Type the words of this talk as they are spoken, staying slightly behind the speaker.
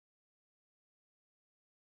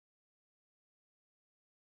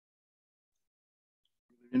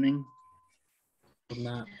Evening.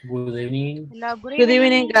 Good evening. Hello, good Good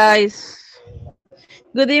evening, guys.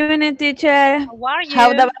 Good evening, teacher. How are you?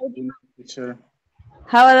 How about you? Teacher.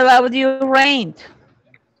 How about you, Rain?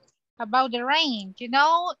 About the rain, you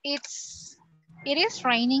know, it is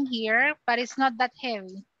raining here, but it's not that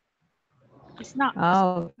heavy. It's not.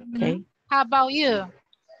 Oh, okay. How about you?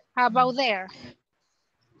 How about there?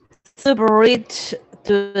 Super rich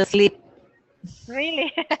to sleep.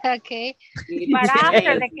 Really? Okay. But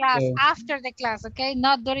after the class, okay?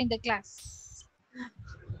 Not during the class.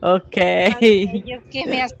 Okay. Okay, just give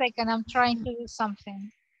me a second. I'm trying to do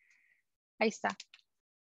something. Ahí está.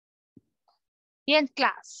 Bien,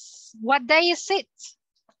 class. What day is it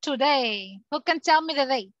today? Who can tell me the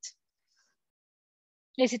date?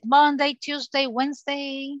 Is it Monday, Tuesday,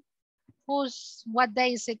 Wednesday? What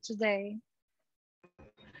day is it today?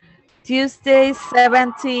 Tuesday,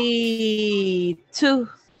 72.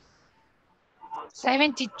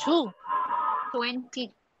 72.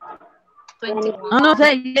 20. Oh, 21. no,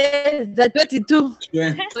 yes, the 22.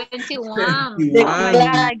 21.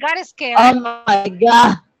 Yeah, I got scared. Oh my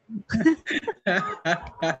God.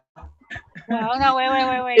 Well, no,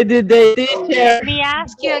 wait. The teacher. Let me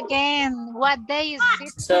ask you again. What day is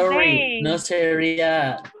it Sorry, today? no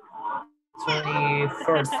sería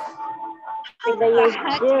 21st.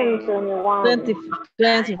 Okay.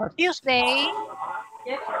 20. Tuesday,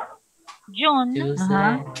 June.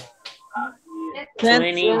 Tuesday. 20.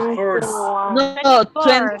 21st. No,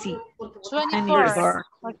 20. 21st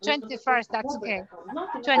or 21st, that's okay.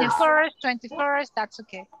 21st, that's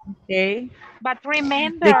okay. Okay. But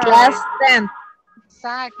remember. The class 10th.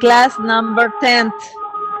 Exactly. Class number 10th.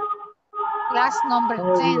 Class number 10.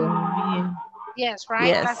 Oh, Yes, right?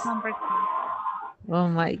 Yes. Class number 10. Oh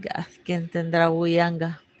my God. ¿Quién tendrá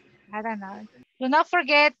Buyanga? I don't know. Do not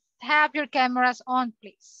forget, have your cameras on,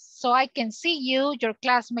 please. So I can see you, your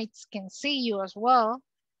classmates can see you as well,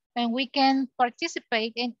 and we can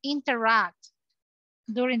participate and interact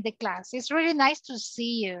during the class. It's really nice to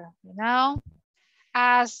see you, you know.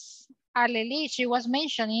 As Aleli, she was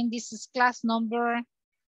mentioning, this is class number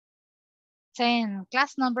 10.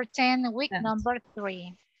 Class number 10, week number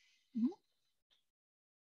 3.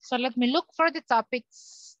 So let me look for the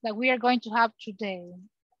topics that we are going to have today.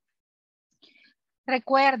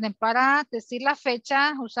 Recuerden, para decir la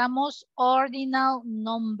fecha, usamos ordinal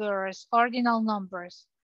numbers.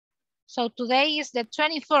 So today is the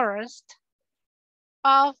 21st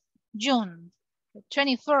of June. The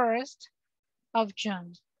 21st of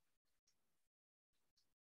June.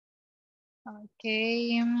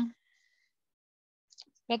 Okay.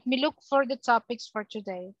 Let me look for the topics for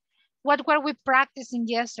today. What were we practicing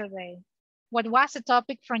yesterday? What was the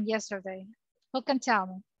topic from yesterday? Who can tell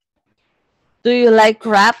me? Do you like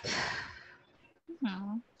rap?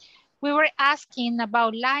 We were asking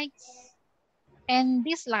about likes and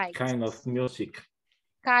dislikes. Kind of music.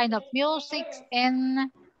 Kind of music and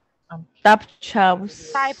Top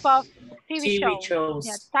shows. type of TV shows.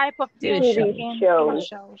 Yeah, type of music and TV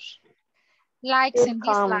shows. Likes and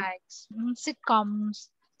dislikes. Sitcoms,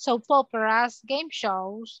 soap operas, game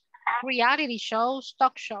shows, reality shows,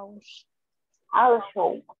 talk shows.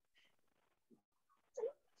 Also.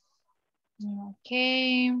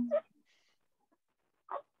 Okay.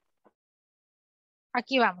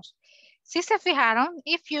 Aquí vamos. Si se fijaron,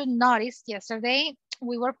 if you noticed yesterday,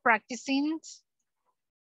 we were practicing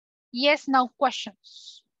yes, no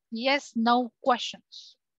questions. Yes, no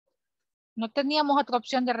questions. No teníamos otra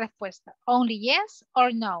opción de respuesta. Only yes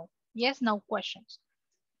or no. Yes, no questions.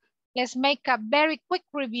 Let's make a very quick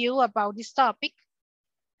review about this topic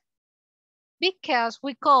because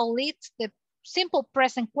we call it the simple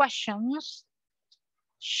present questions,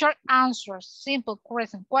 short answers, simple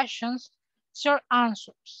present questions, short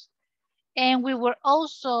answers. And we were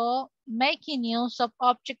also making use of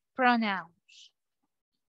object pronouns.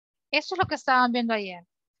 Eso es lo que estaban viendo ayer.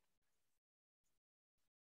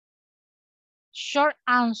 Short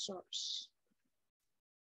answers.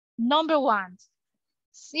 Number 1.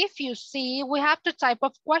 If you see, we have two types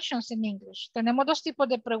of questions in English. Tenemos dos tipos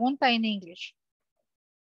de preguntas en English.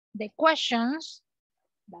 The questions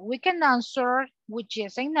that we can answer with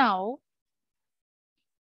yes and no.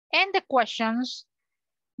 And the questions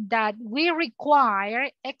that we require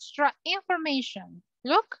extra information.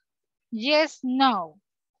 Look, yes, no.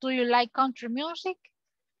 Do you like country music?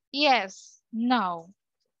 Yes, no.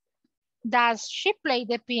 Does she play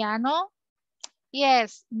the piano?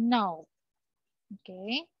 Yes, no.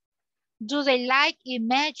 Okay. Do they like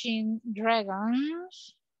Imagine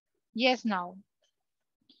Dragons? Yes, no.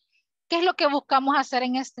 ¿Qué es lo que buscamos hacer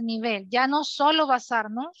en este nivel? Ya no solo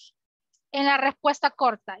basarnos En la respuesta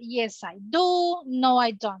corta, yes, I do, no,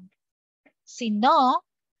 I don't. Si no,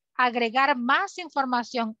 agregar más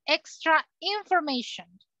información, extra information.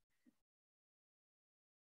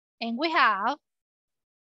 And we have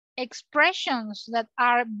expressions that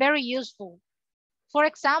are very useful. For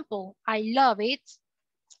example, I love it.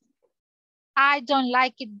 I don't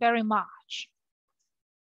like it very much.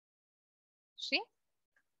 See?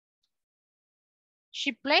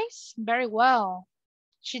 She plays very well.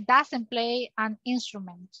 She doesn't play an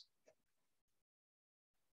instrument.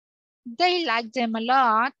 They like them a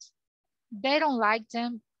lot. They don't like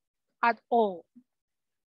them at all.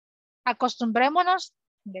 Acostumbrémonos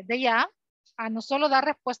desde ya a no solo dar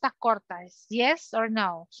respuestas cortas, yes or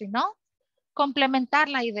no, sino complementar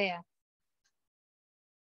la idea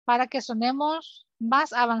para que sonemos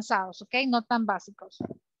más avanzados, ¿ok? No tan básicos.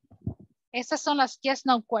 Estas son las yes,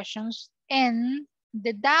 no questions, and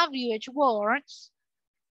the WH words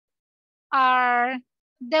are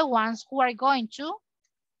the ones who are going to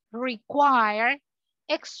require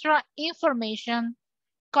extra information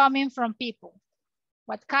coming from people.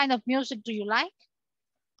 What kind of music do you like?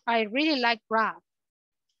 I really like rap.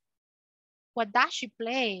 What does she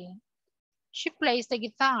play? She plays the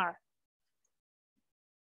guitar.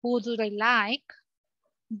 Who do they like?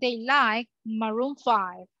 They like Maroon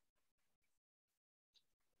 5.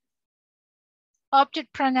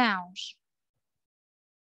 Object pronouns.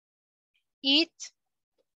 It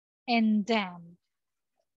and them.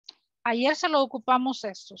 Ayer se lo ocupamos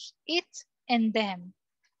estos. It and them.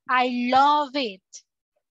 I love it.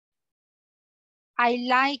 I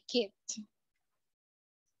like it.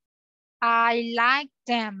 I like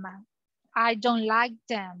them. I don't like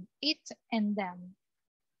them. It and them.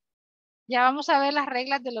 Ya vamos a ver las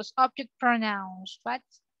reglas de los object pronouns. But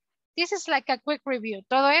this is like a quick review.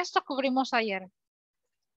 Todo esto cubrimos ayer.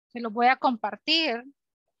 Se los voy a compartir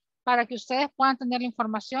para que ustedes puedan tener la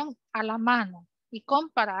información a la mano y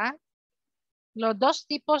comparar los dos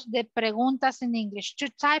tipos de preguntas en English. Two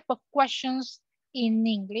types of questions in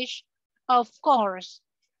English. Of course,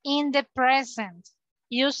 in the present,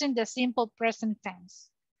 using the simple present tense.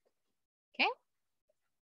 Okay.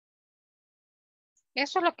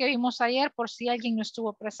 Eso es lo que vimos ayer por si alguien no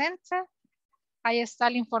estuvo presente. Ahí está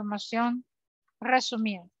la información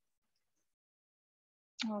resumida.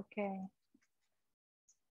 Okay.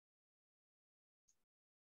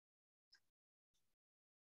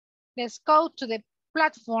 Let's go to the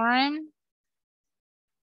platform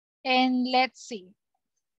and let's see.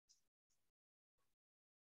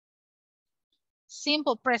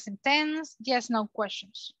 Simple present tense, yes, no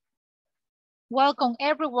questions. Welcome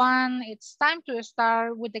everyone. It's time to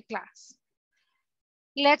start with the class.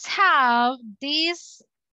 Let's have this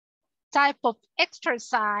type of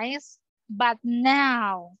exercise, but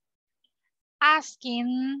now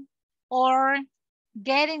asking or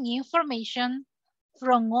getting information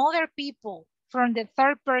from other people, from the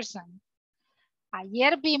third person.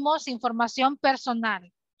 Ayer vimos información personal.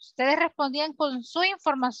 Ustedes respondían con su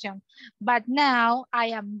información. But now I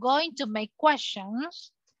am going to make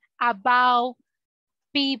questions about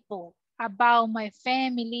people, about my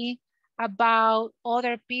family, about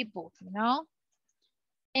other people, you know?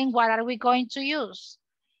 And what are we going to use?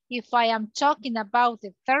 If I am talking about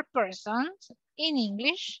the third person in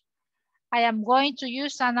English, I am going to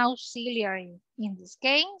use an auxiliary. In this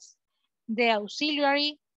case, the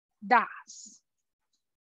auxiliary does.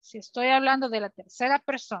 Si estoy hablando de la tercera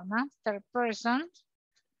persona, third person,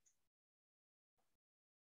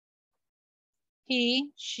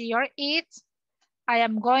 he, she, or it, I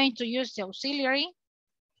am going to use the auxiliary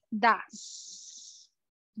does.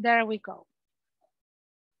 There we go.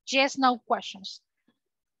 Yes, no questions.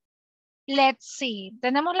 Let's see.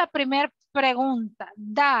 Tenemos la primera pregunta.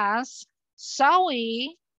 Does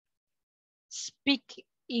Zoe speak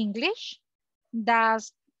English?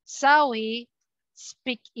 Does Zoe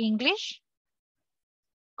speak English?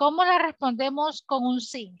 ¿Cómo la respondemos con un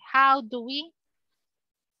sí? How do we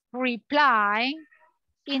reply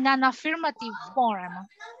in an affirmative form?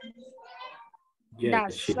 Yes,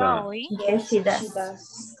 Does she Zoe? Yes, she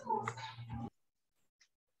does.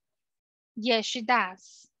 Yes, she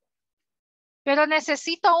does. Pero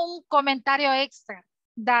necesito un comentario extra.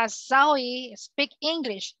 Does Zoe speak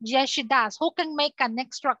English? Yes, she does. Who can make an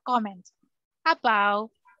extra comment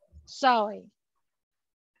about Zoe?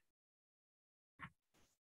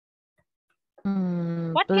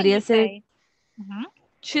 What can Podría you ser, say? Mhm.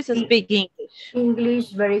 she's speaking English. English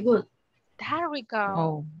very good. There we go.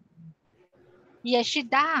 Oh. Yes, she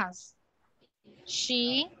does.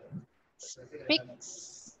 She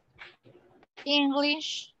speaks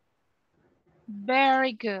English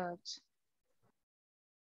very good.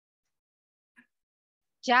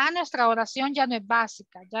 Ya nuestra oración ya no es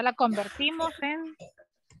básica, ya la convertimos en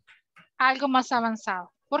algo más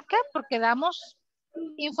avanzado. ¿Por qué? Porque damos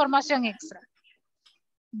información extra.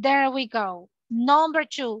 There we go. Number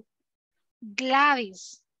 2.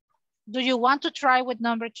 Gladys, do you want to try with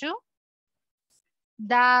number 2?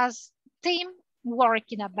 Does Tim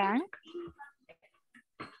work in a bank?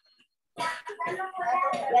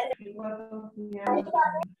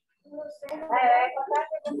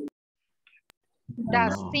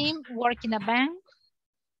 Does No. Tim work in a bank?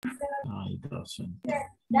 No, it doesn't.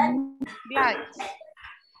 Gladys.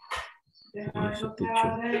 Yes,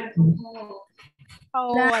 teacher.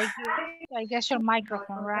 Oh, I guess your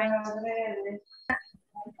microphone, right?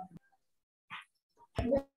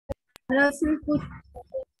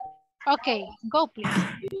 Okay, go please.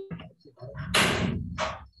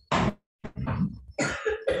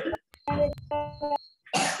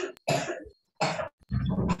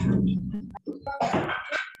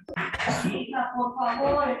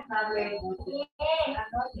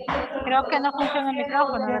 Creo que no funciona el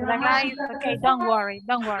micrófono, ¿verdad, Gladys? Okay, don't worry,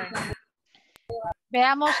 don't worry.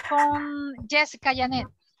 Veamos con Jessica Janet.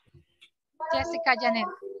 Jessica Janet.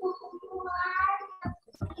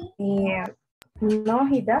 No,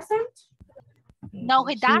 he doesn't. No,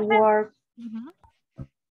 he doesn't.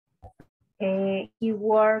 He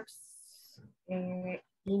works in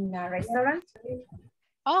a restaurant.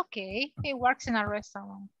 Okay, he works in a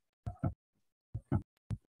restaurant.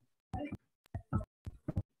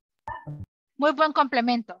 Muy buen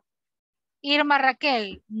complemento. Irma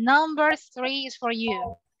Raquel, number 3 is for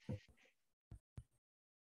you.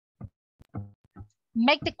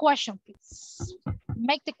 Make the question, please.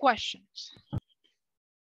 Make the questions.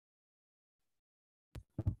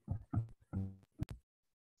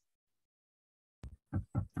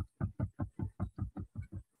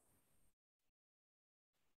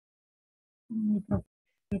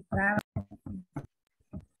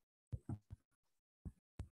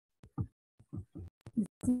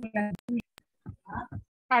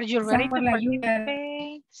 Are you ready to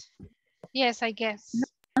participate? Yes, I guess.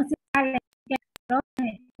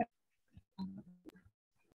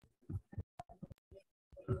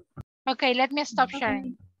 Okay, let me stop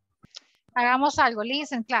sharing. Hagamos algo.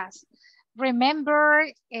 Listen, class. Remember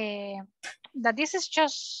that this is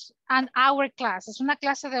just an hour class. Es una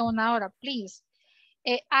clase de 1 hora, please.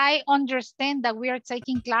 I understand that we are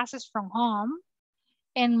taking classes from home.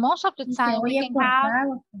 And most of the time we can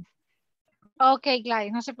have... Ok,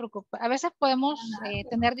 Gladys, no se preocupe. A veces podemos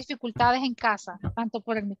tener dificultades en casa, tanto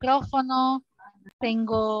por el micrófono,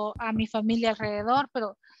 tengo a mi familia alrededor,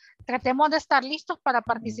 pero tratemos de estar listos para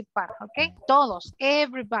participar, ¿ok? Todos,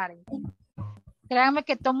 everybody. Créanme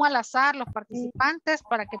que tomo al azar los participantes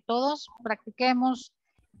para que todos practiquemos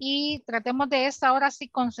y tratemos de esta hora sí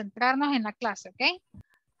concentrarnos en la clase, ¿ok?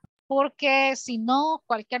 Porque si no,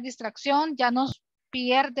 cualquier distracción ya nos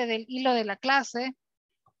pierde del hilo de la clase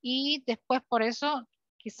y después por eso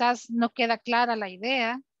quizás no queda clara la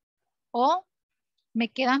idea o me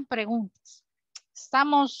quedan preguntas.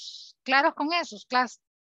 ¿Estamos claros con eso, clase?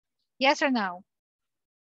 Yes or no?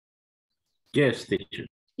 Yes, teacher.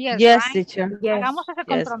 Yes, right? teacher. Hagamos ese Yes,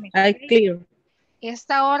 compromiso. I ¿Ok? clear.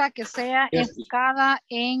 Esta hora que sea Yes. enfocada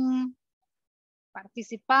en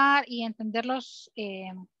participar y entender los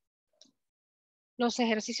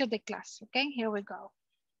ejercicios de clase. Ok, here we go.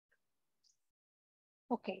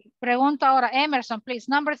 Ok, pregunta ahora, Emerson, please.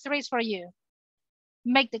 Number 3 is for you.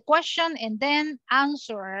 Make the question and then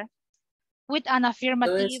answer with an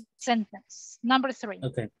affirmative sentence. Number 3.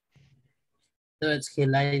 Okay. Does he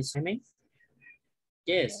like swimming?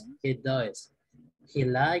 Yes, he does. He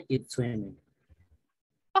likes swimming.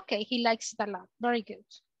 Okay, he likes it a lot. Very good.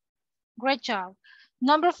 Great job.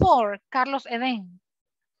 Number 4, Carlos Eden.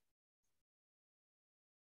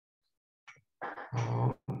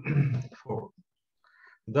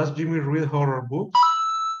 Does Jimmy read horror books?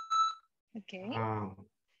 Okay.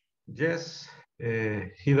 Yes,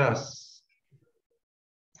 he does.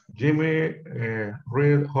 Jimmy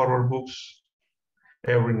read horror books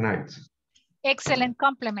every night. Excellent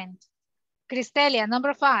compliment. Cristelia,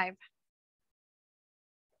 number 5.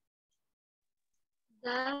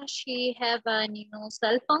 Does she have a new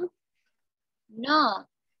cell phone? No,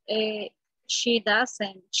 she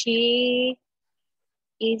doesn't. She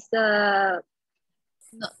is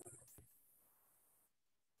no.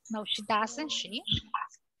 No, she doesn't, she?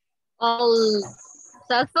 Old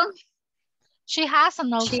cell phone? She has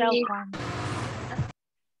an old cell phone.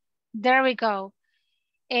 There we go.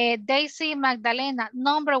 Daisy Magdalena,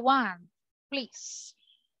 number 1, please.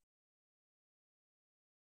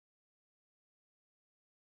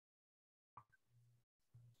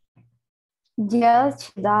 Yes,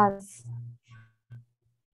 she does.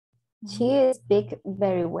 She speaks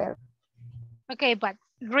very well. Okay, but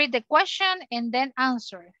read the question and then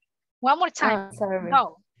answer. One more time. Sorry.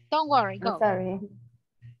 Go. Don't worry, I'm go. sorry.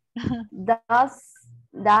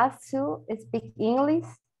 Does Sue speak English?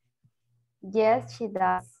 Yes, she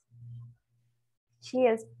does. She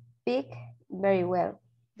speaks very well.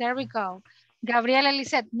 There we go. Gabriela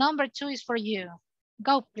Lisette, number 2 is for you.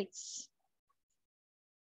 Go, please.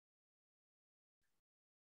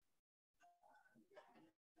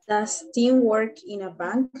 Does Tim work in a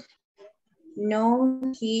bank?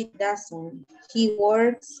 No, he doesn't. He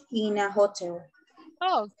works in a hotel.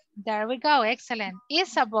 Oh, there we go. Excellent.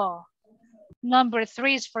 Isabel, number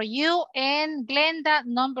 3 is for you. And Glenda,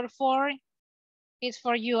 number 4 is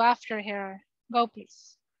for you after her. Go,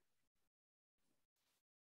 please.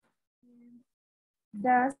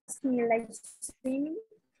 Does he like swimming?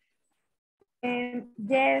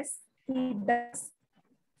 Yes, he does.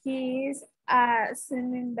 He is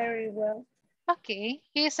swimming very well. Okay,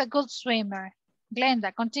 he is a good swimmer.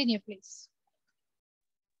 Glenda, continue, please.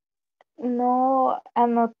 No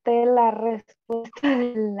anoté la respuesta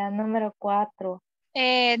de la número 4.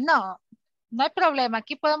 No hay problema.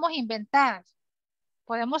 Aquí podemos inventar.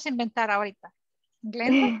 Podemos inventar ahorita.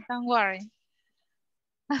 Glenda, don't worry.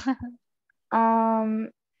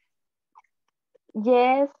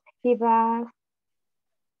 Yes, he does.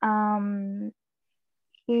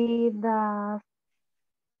 He does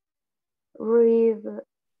read.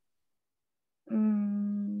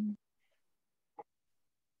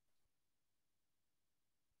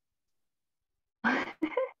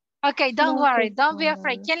 Ok, don't worry, don't be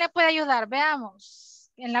afraid. ¿Quién le puede ayudar?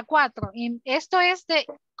 Veamos. En la 4. Esto es de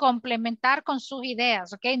complementar con sus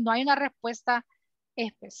ideas, ok? No hay una respuesta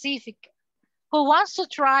específica. Who wants to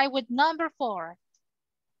try with number 4?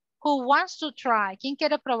 Who wants to try? ¿Quién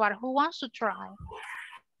quiere probar? Who wants to try?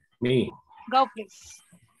 Me. Go, please.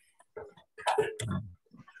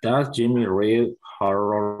 Does Jimmy read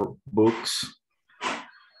horror books?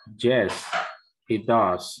 Yes, he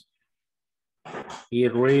does. He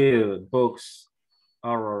reads books,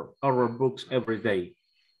 horror books every day.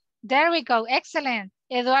 There we go. Excellent.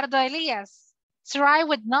 Eduardo Elias. Try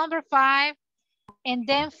with number 5. And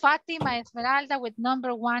then Fatima Esmeralda with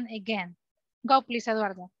number 1 again. Go, please,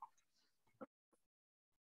 Eduardo.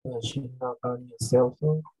 Does she have a new cell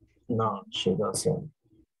phone? No, she doesn't.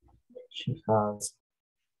 She has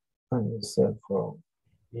a new cell phone.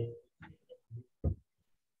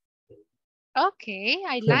 Okay,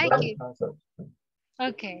 I like it.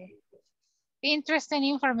 Okay. Interesting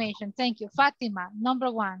information. Thank you. Fatima,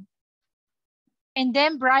 number 1. And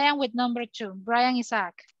then Brian with number 2. Brian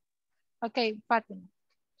Isaac. Okay, Fatima.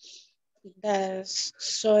 Does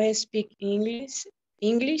Zoe speak English?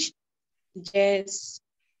 Yes,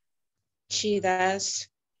 she does.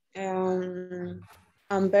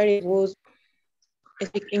 I'm very good at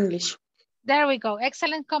speak English. There we go.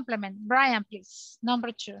 Excellent compliment. Brian, please.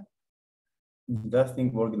 Number 2. Does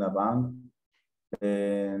Tim work in a bank?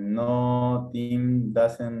 No, Tim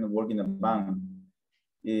doesn't work in a bank.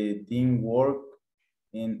 Tim work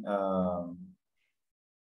in a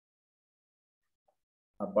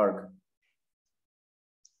park.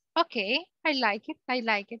 Okay, I like it. I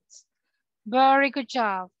like it. Very good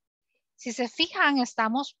job. Si se fijan,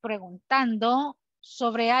 estamos preguntando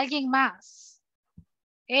sobre alguien más.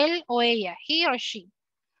 Él o ella, he or she.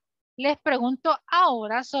 Les pregunto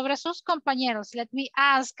ahora sobre sus compañeros. Let me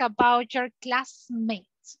ask about your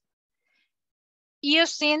classmates.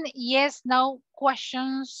 Using yes, no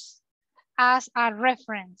questions as a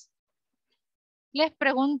reference. Les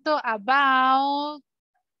pregunto about...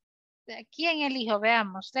 ¿Quién elijo?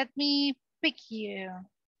 Veamos. Let me pick you.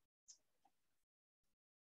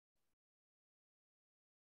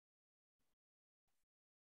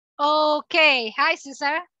 Okay. Hi,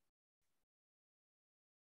 Cesar.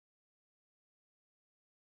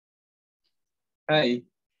 Hi.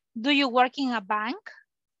 Do you work in a bank?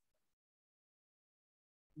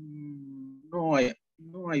 No, I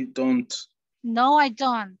don't. No, I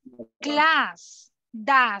don't. Class,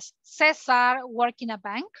 does Cesar work in a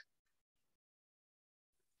bank?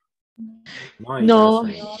 No,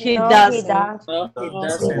 he doesn't. No, he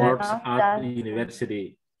doesn't. He works at the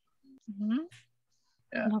university.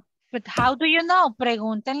 Yeah. No, but how do you know?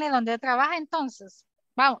 Pregúntenle dónde trabaja entonces.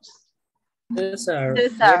 Vamos. Cesar,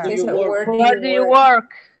 Cesar, where do you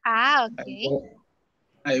work? Ah, okay.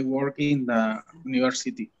 I work in the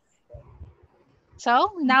university.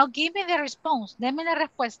 So, now give me the response. Deme la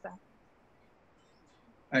respuesta.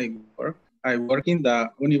 I work in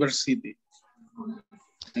the university.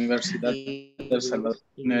 Universidad del Salvador.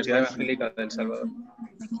 Universidad Evangélica del Salvador.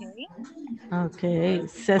 Okay. Okay.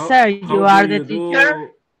 Cesar, you are the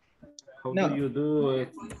teacher? How do you do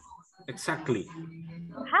it exactly?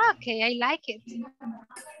 Okay, I like it.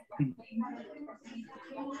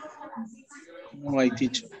 No, I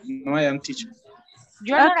teach. No, I am teacher.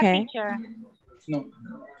 You're not a teacher. No.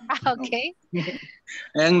 Okay.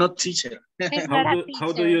 I am not teacher.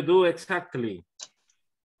 How do you do exactly?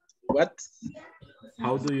 What?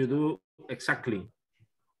 How do you do exactly?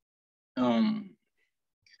 How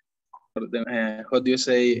do you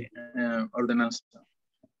say ordenanza?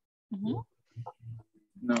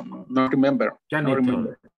 No, not remember. Janitor. No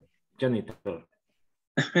remember. Janitor.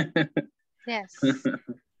 Yes.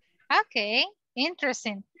 Okay,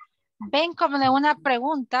 interesting. Ven como de una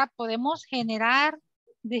pregunta podemos generar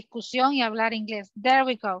discusión y hablar inglés. There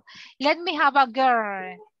we go. Let me have a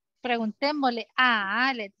girl. Preguntémosle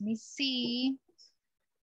a, let me see.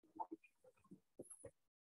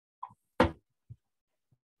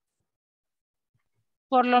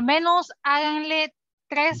 Por lo menos háganle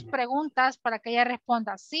 3 preguntas para que ella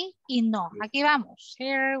responda sí y no. Aquí vamos.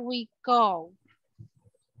 Here we go.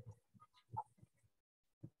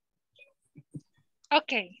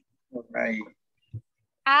 Okay. All right.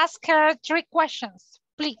 Ask her 3 questions,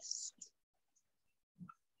 please.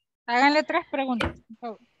 Háganle 3 preguntas.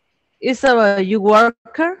 Oh. Isabel, you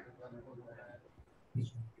worker?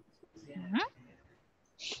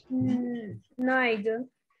 No, I don't.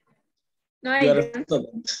 No, I You are a don't.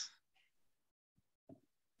 student.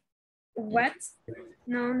 What?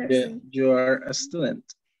 No, Yeah, understand. you are a student.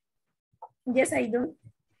 Yes, I do.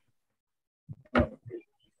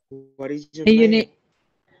 What is your You name? need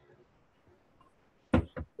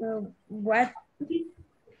What?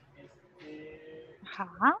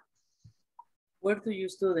 Huh? Where do you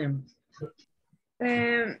study?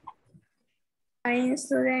 I'm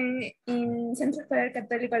studying in Centro Escolar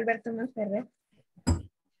Católico Alberto Monferrer.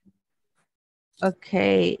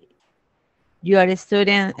 Okay. You are a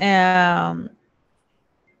student,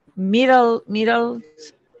 middle,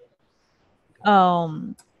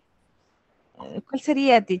 ¿cuál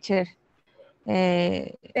sería, teacher?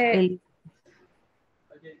 I'm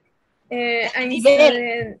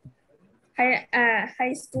studying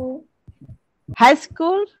high school. High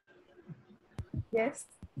school? Yes.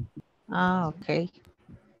 Ah, okay.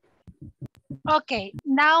 Okay,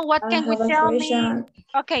 now what can we tell me? Question.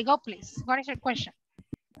 Okay, go please. What is your question?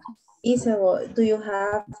 Isabel, do you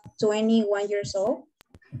have 21 years old?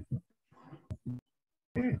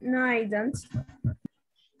 No, I don't.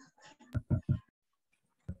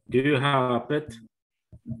 Do you have a pet?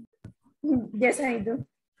 Yes, I do.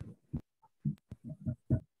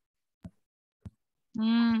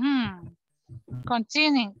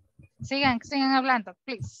 Continuing. Sigan hablando,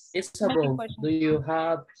 please. Isabel, do you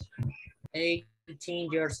have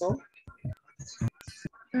 18 years old?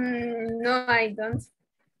 No, I don't.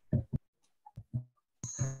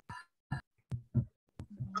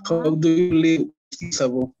 How do you live,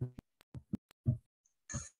 Isabel?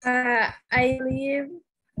 I live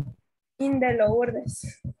in the Lourdes.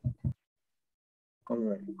 All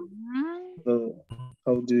right. So,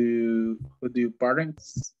 how do you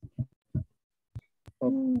parents?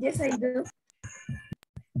 Yes, I do.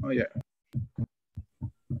 Oh, yeah.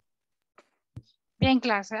 Bien,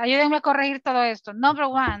 clase. Ayúdenme a corregir todo esto. Number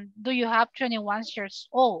 1, do you have 21 years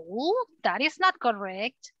old? That is not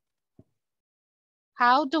correct.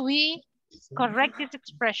 How do we correct this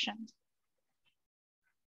expression?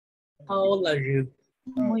 How old are you?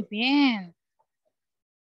 Muy bien.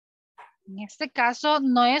 En este caso,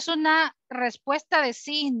 no es una respuesta de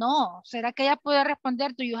sí y no. ¿Será que ella puede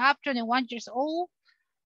responder, do you have 21 years old?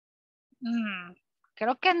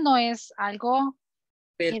 Creo que no es algo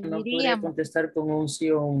que Pero no podría diríamos. contestar con un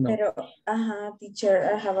sí o un no. Pero, teacher,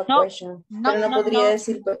 I have a No, question. no, Pero no podría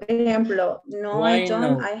decir, por ejemplo, no, Why I don't,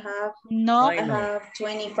 no? I have, No. I have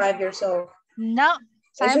 25 years old. No.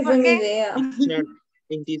 ¿Saben Esa por fue mi qué? idea.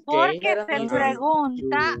 In this Porque case, te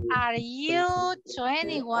pregunta, are you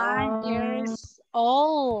 21 years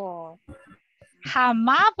old?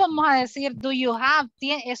 Jamás vamos a decir, do you have?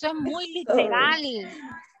 Eso es muy literal.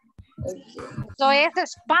 Eso es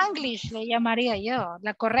Spanglish, le llamaría yo.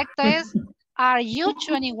 La correcta es, are you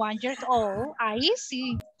 21 years old? Ahí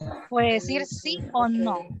sí puede decir sí o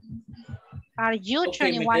no. Are you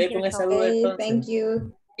 21 years old? Okay, thank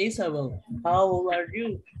you. Isabel, how old are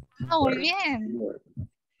you? Muy bien.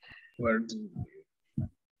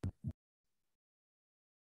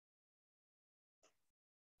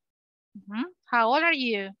 How old are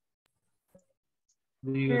you?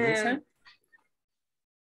 Do you listen?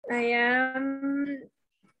 I am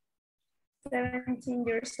 17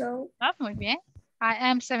 years old. Muy bien. I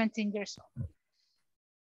am 17 years old.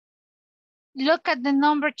 Look at the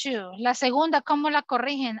number 2. La segunda, ¿cómo la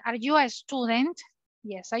corrigen? Are you a student?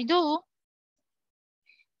 Yes, I do.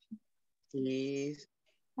 Yes,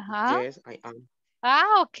 Ajá. yes, I am.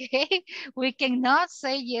 Ah, ok. We cannot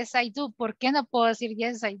say yes, I do. ¿Por qué no puedo decir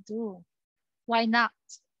yes, I do? Why not?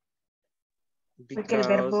 Porque el Because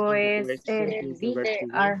verbo in the es question el is the verb to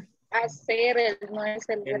be, Hacer no es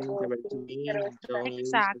el and verbo the verb to to be, be pero don't use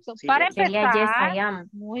Exacto. auxiliary. Para sería yes, I empezar, am.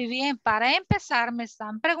 muy bien, para empezar me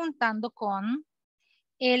están preguntando con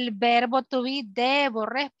el verbo to be. Debo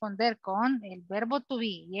responder con el verbo to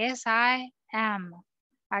be. Yes, I am.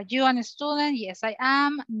 Are you a student? Yes, I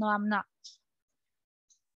am. No, I'm not.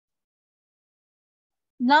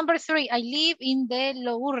 Number 3, I live in the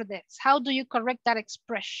Lourdes. How do you correct that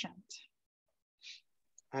expression?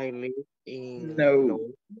 I live in No.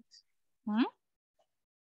 Hmm?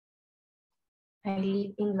 I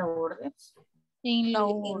live in Lourdes. In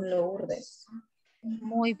Lourdes.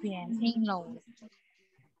 Muy bien, in Lourdes.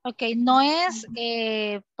 Ok, no es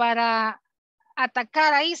para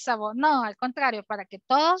atacar a Isabel, no, al contrario, para que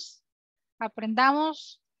todos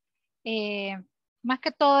aprendamos más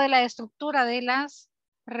que todo de la estructura de las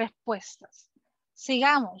respuestas.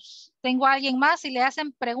 Sigamos. Tengo a alguien más y le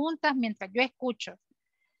hacen preguntas mientras yo escucho.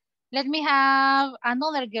 Let me have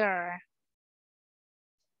another girl.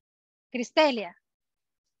 Cristelia.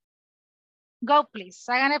 Go, please.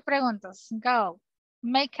 Háganle preguntas. Go.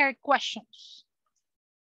 Make her questions.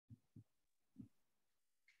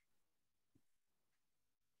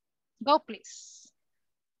 Go, please.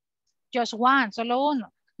 Just one, solo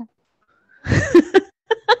uno.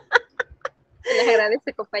 Les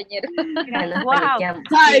agradece, compañero. Wow.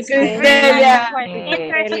 Ay, Cristelia.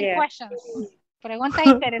 Interesting questions. Preguntas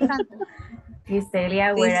interesantes.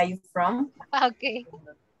 Cristelia, where are you from? Okay.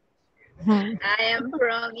 I am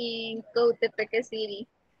from in Cotepeque City.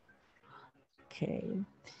 Okay.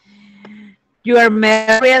 You are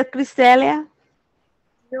married, Cristelia?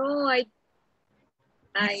 No, I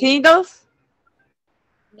Singles?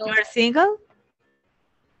 no. You are single?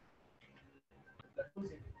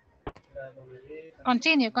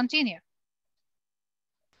 Continue.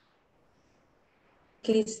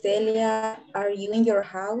 Cristelia, are you in your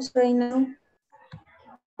house right now?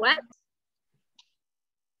 What?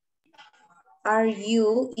 Are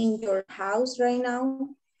you in your house right now?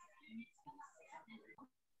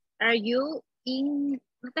 Are you in?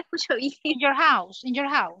 No te escucho bien. In your house.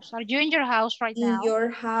 Are you in your house right now? In your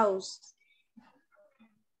house.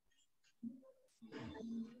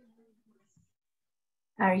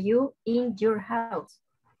 Are you in your house?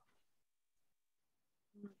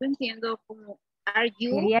 No entiendo como. Are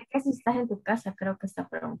you? Diría que si estás en tu casa, creo que está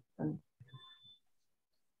preguntando.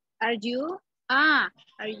 Are you? Are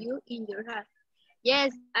you in your house?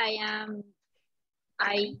 Yes, I am.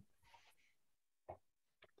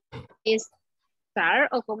 Estar,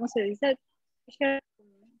 o cómo se dice,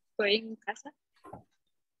 estoy en casa.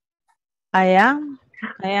 I am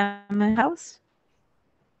in house.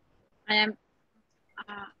 I am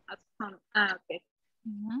at home. Okay.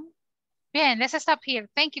 Bien, let's stop here.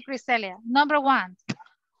 Thank you, Cristelia. Number 1.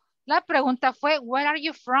 La pregunta fue, where are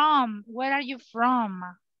you from? Where are you from?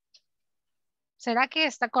 ¿Será que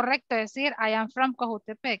está correcto decir, I am from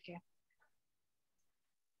Cojutepeque?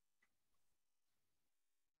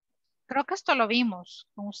 Creo que esto lo vimos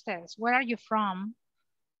con ustedes. Where are you from?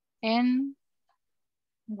 And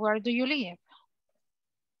where do you live?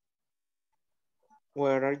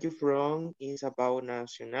 Where are you from is about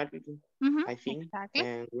nationality, I think. Exactly.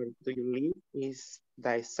 And where do you live is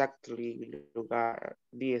the exact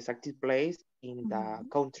place in the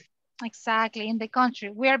country. Exactly, in the country.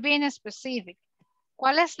 We are being specific.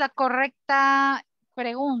 ¿Cuál es la correcta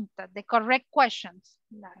pregunta? The correct questions.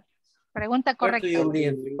 La pregunta correcta.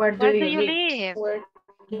 Where do you live?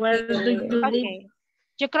 Where do you live? Okay.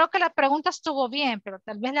 Yo creo que la pregunta estuvo bien, pero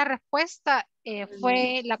tal vez la respuesta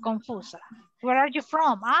fue la confusa. Where are you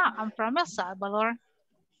from? I'm from El Salvador.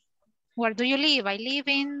 Where do you live? I live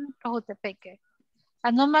in Cojutepeque.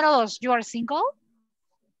 Al número 2, you are single?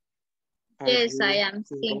 Yes, I am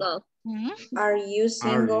single. Are you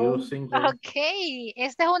single? Ok,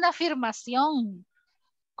 esta es una afirmación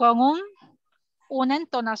con una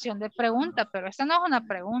entonación de pregunta, pero esta no es una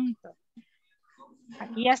pregunta.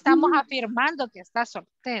 Aquí ya estamos afirmando que está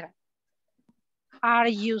soltera.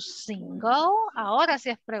 Are you single? Ahora sí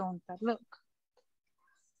es pregunta. Look.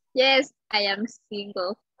 Yes, I am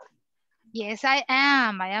single. Yes, I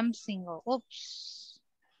am single. Ups.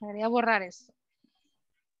 Debería borrar esto.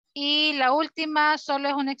 Y la última solo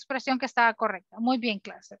es una expresión que estaba correcta. Muy bien,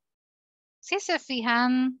 clase. Si se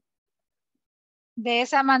fijan, de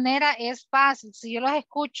esa manera es fácil. Si yo los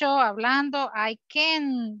escucho hablando, I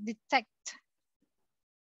can detect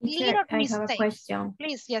little I have a mistakes. question.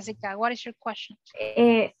 Please, Jessica, what is your question?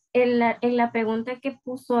 En la pregunta que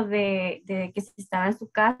puso de que si estaba en su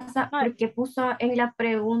casa, porque puso en la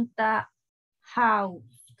pregunta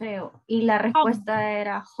house, creo, y la respuesta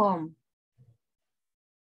era home.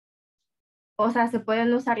 O sea, se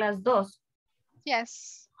pueden usar las dos.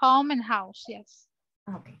 Yes, home and house, yes.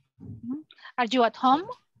 Okay. Are you at home?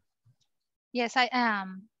 Yes, I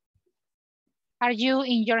am. Are you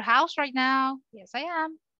in your house right now? Yes, I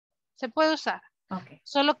am. Se puede usar. Okay.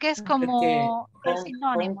 Solo que es como el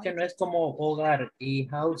sinónimo. Home que no es como hogar y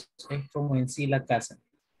house es como en sí la casa.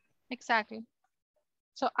 Exactly.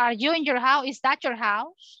 So, are you in your house? Is that your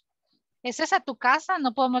house? ¿Es esa tu casa?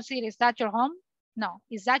 No podemos decir, is that your home? No.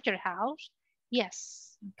 Is that your house?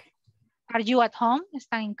 Yes. Okay. Are you at home?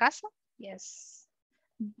 ¿Están en casa? Yes.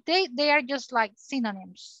 They are just like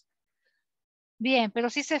synonyms. Bien, pero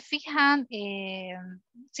si se fijan,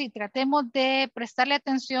 sí, tratemos de prestarle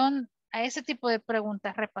atención a ese tipo de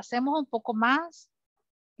preguntas. Repasemos un poco más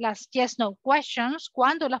las yes, no questions,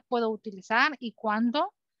 cuándo las puedo utilizar y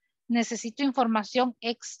cuándo necesito información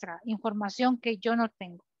extra, información que yo no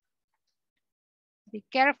tengo. Be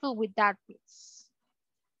careful with that, please.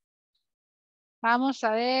 Vamos a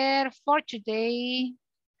ver, for today,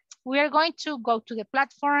 we are going to go to the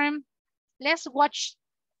platform. Let's watch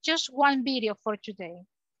just one video for today.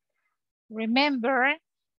 Remember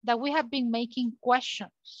that we have been making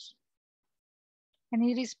questions. And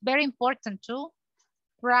it is very important to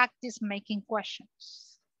practice making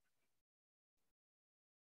questions.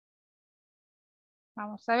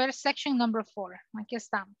 Vamos a ver section number 4. Aquí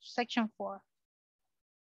estamos, section 4.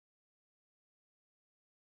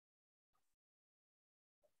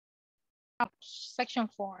 Section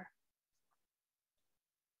 4.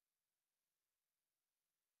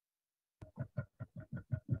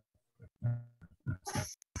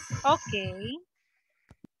 Okay.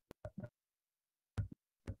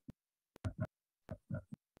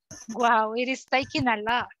 Wow, it is taking a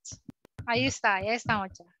lot. Ahí está, ya estamos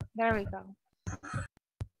ya. There we go.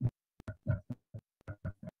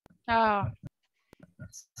 Oh,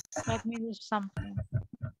 let me do something.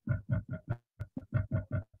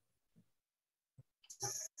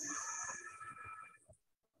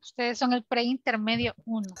 Ustedes son el pre-intermedio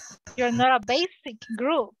 1. You're not a basic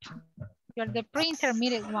group. You're the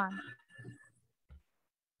pre-intermediate one.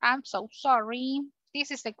 I'm so sorry.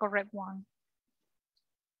 This is the correct one.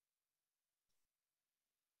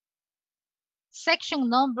 Section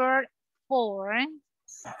number 4.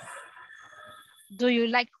 Do you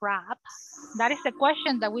like rap? That is the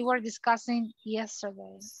question that we were discussing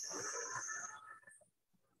yesterday.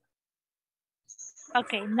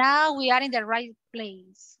 Okay, now we are in the right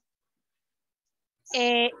place.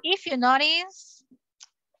 If you notice,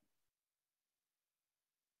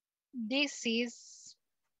 this is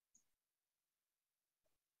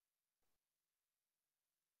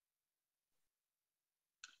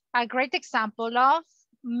a great example of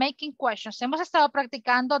making questions. Hemos estado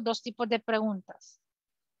practicando dos tipos de preguntas.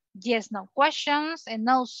 Yes, no questions, and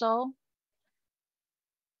also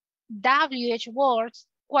WH words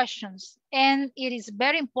questions. And it is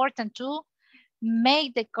very important to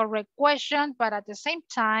make the correct question, but at the same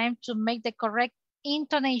time to make the correct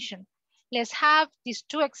intonation. Let's have these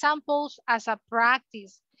two examples as a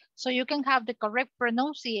practice so you can have the correct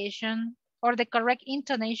pronunciation or the correct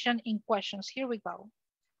intonation in questions. Here we go.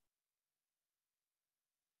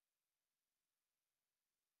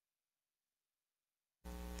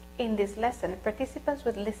 In this lesson, participants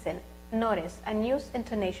would listen, notice, and use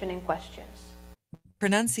intonation in questions.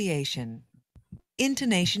 Pronunciation.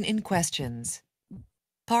 Intonation in questions.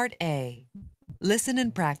 Part A. Listen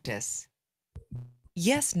and practice.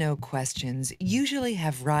 Yes-no questions usually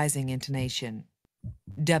have rising intonation.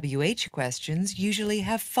 WH questions usually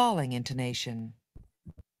have falling intonation.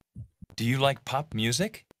 Do you like pop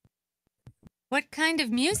music? What kind of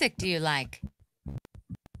music do you like?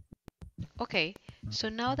 Okay, so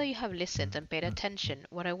now that you have listened and paid attention,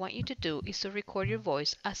 what I want you to do is to record your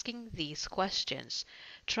voice asking these questions.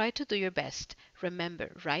 Try to do your best. Remember,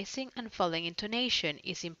 rising and falling intonation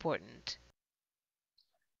is important.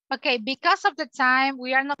 Okay, because of the time,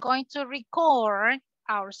 we are not going to record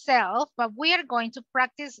ourselves, but we are going to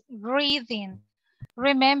practice breathing.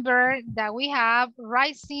 Remember that we have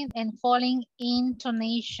rising and falling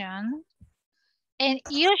intonation. And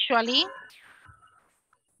usually,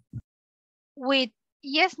 with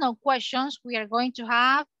yes-no questions, we are going to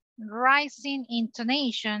have rising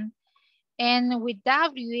intonation. And with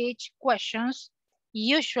WH questions,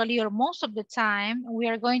 usually or most of the time, we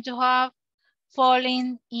are going to have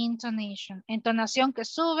falling intonation. Entonación que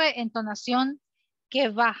sube, entonación que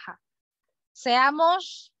baja.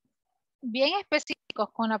 Seamos bien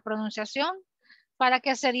específicos con la pronunciación para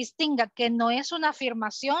que se distinga que no es una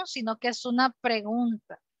afirmación, sino que es una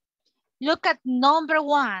pregunta. Look at number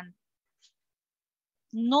 1.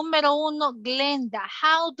 Número 1, Glenda.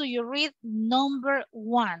 How do you read number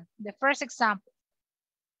 1? The first example.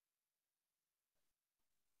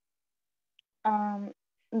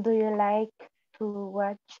 Do you like to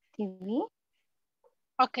watch TV?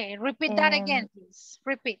 Okay, repeat that again, please.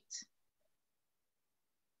 Repeat.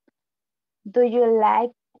 Do you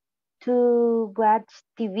like to watch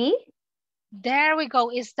TV? There we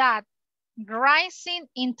go. Is that rising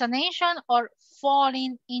intonation or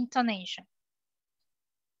falling intonation?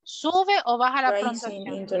 ¿Sube o baja la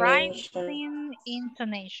pronunciación? Rising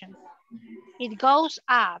intonation. It goes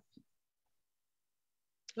up.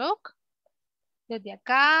 Look. Desde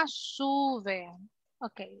acá sube.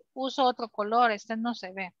 Ok, uso otro color. Este no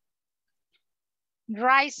se ve.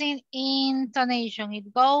 Rising intonation.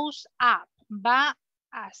 It goes up. Va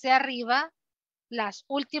hacia arriba las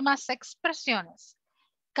últimas expresiones.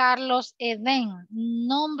 Carlos Eden,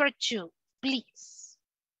 number 2, please.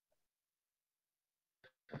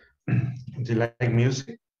 Do you like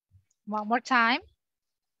music? One more time.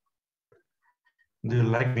 Do you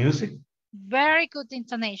like music? Very good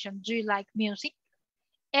intonation. Do you like music?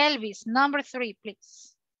 Elvis, number 3,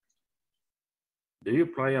 please. Do you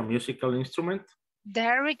play a musical instrument?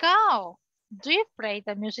 There we go. Do you play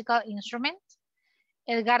the musical instrument?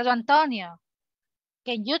 Edgardo Antonio,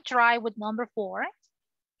 can you try with number 4?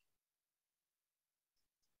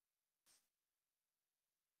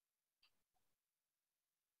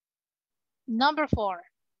 Number 4.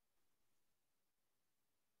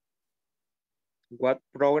 What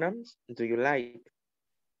programs do you like?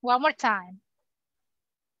 One more time.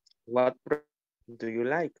 What do you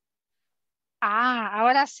like?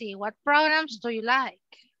 Ahora sí. What programs do you like?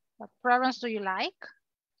 What programs do you like?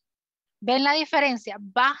 ¿Ven la diferencia?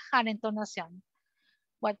 Baja la entonación.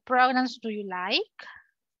 What programs do you like?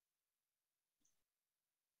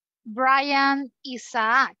 Brian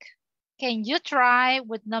Isaac, can you try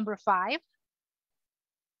with number 5?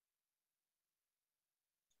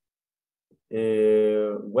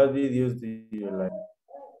 What videos do you like?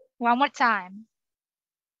 One more time.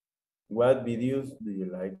 What videos do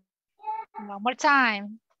you like? One more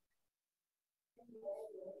time.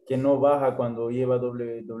 Que no baja cuando lleva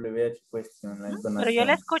WH puesto en la entonación. Pero yo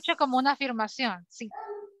la escucho como una afirmación, sí.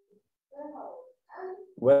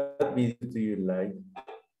 What videos do you like?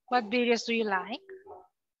 What videos do you like?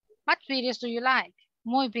 What videos do you like?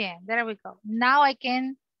 Muy bien, there we go. Now I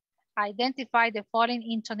can identify the following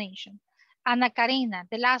intonation. Ana Karina,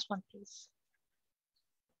 the last one, please.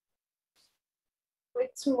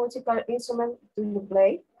 Which musical instrument do you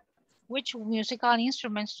play? Which musical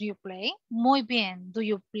instruments do you play? Muy bien, do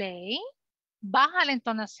you play? Baja la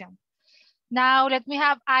entonación. Now let me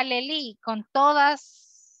have Aleli con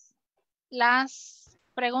todas las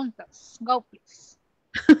preguntas. Go, please.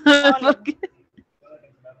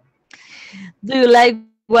 Do you like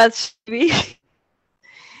watch TV?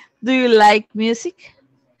 Do you like music?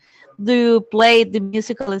 Do you play the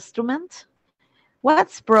musical instrument? What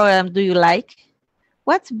program do you like?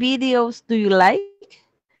 What videos do you like?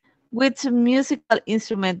 Which musical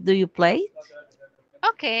instrument do you play?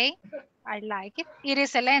 Okay, I like it. It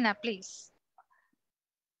is Elena, please.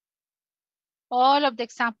 All of the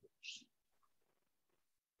examples.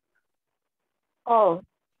 Oh,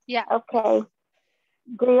 yeah. Okay.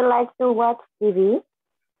 Do you like to watch TV?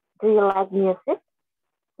 Do you like music?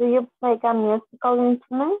 Do you play a musical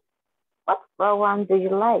instrument? What program do you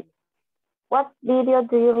like? What video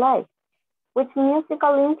do you like? Which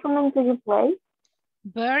musical instrument do you play?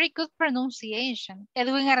 Very good pronunciation.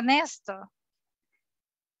 Edwin Ernesto.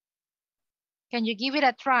 Can you give it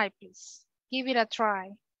a try, please? Give it a try.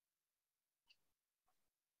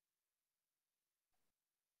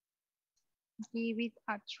 Give it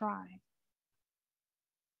a try.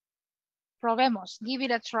 Probemos. Give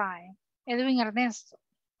it a try. Edwin Ernesto.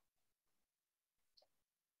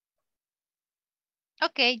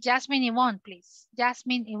 Okay, Jasmine Yvonne, please.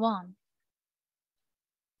 Jasmine Yvonne.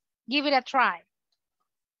 Give it a try.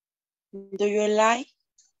 Do you like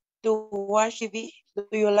to watch TV? Do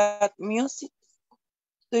you like music?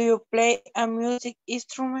 Do you play a music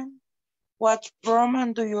instrument? What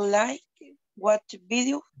program do you like? What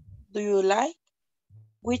video do you like?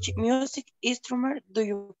 Which music instrument do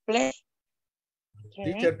you play?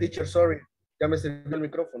 Okay. Teacher, sorry. Ya me sirvió el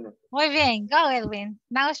micrófono. Muy bien. Go, Edwin.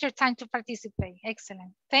 Now is your time to participate.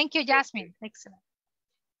 Excellent. Thank you, Jasmine. Excellent.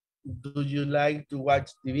 Do you like to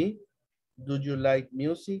watch TV? Do you like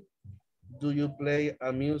music? Do you play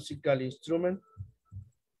a musical instrument?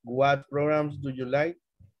 What programs do you like?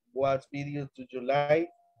 What videos do you like?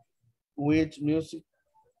 Which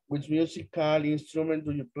musical instrument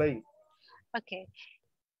do you play? Ok.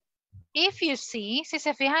 If you see, si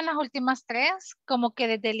se fijan las últimas tres, como que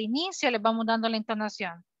desde el inicio les vamos dando la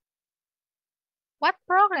entonación. What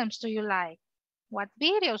programs do you like? What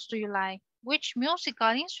videos do you like? Which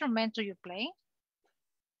musical instrument do you play?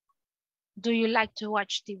 Do you like to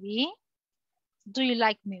watch TV? Do you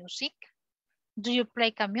like music? Do you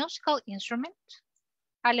play a musical instrument?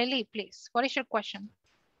 Aleli, please, what is your question?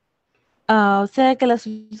 O sea que las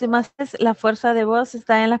últimas tres, la fuerza de voz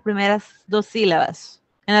está en las primeras dos sílabas,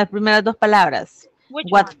 en las primeras dos palabras.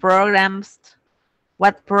 What programs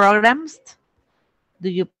do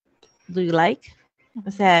you like?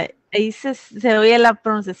 O sea, ahí se oye la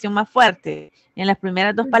pronunciación más fuerte en las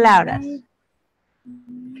primeras dos palabras.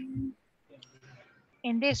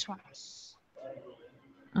 In this one.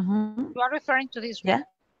 You are referring to this one.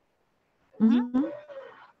 Yeah.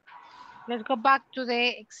 Let's go back to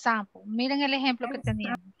the example. Miren el ejemplo que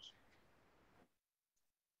teníamos.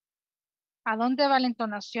 ¿A dónde va la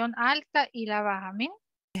entonación alta y la baja? Miren.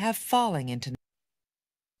 Have falling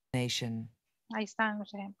intonation. Ahí están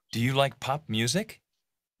los ejemplos. Do you like pop music?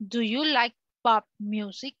 Do you like pop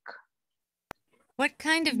music? What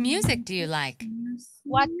kind of music do you like?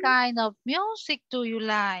 What kind of music do you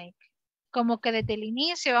like? Como que desde el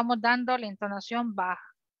inicio vamos dando la entonación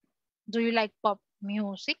baja. Do you like pop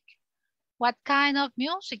music? What kind of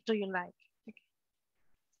music do you like? Okay.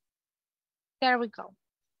 There we go.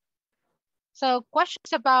 So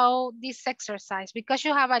questions about this exercise, because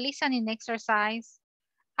you have a listening exercise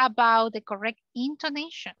about the correct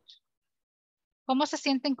intonation. ¿Cómo se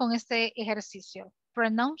sienten con este ejercicio?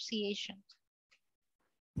 Pronunciation.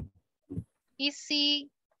 Easy,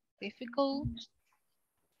 difficult.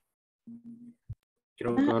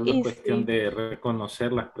 Creo que solo es cuestión de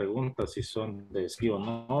reconocer las preguntas, si son de sí o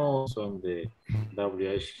no, son de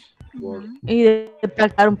WH. Y de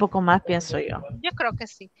practicar un poco más, pienso yo. Yo creo que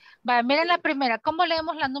sí. Vale, miren la primera. ¿Cómo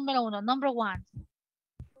leemos la número 1? Number 1.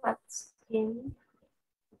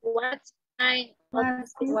 What kind of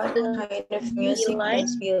music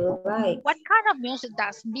does Bill like? What kind of music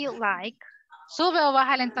does Bill like? ¿Sube o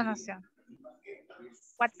baja la entonación?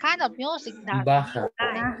 What kind of music does Baja.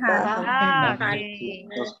 Baja. Okay.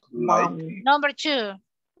 Number 2.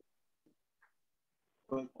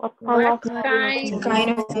 What kind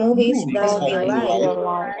of movies does Bill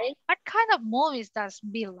like? What kind of movies does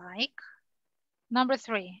Bill like? Number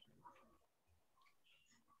 3.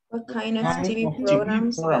 What kind of TV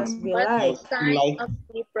programs does Bill like? What kind of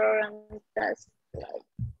TV programs does Bill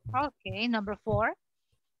like? Okay, number 4.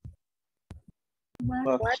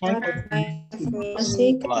 What kind of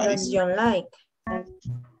music does John like?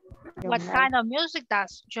 What kind of music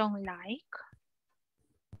does John like?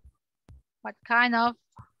 What kind of,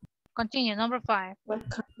 continue, number 5. What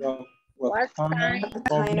kind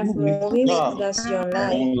of movies does John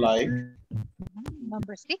like?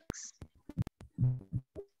 Number 6.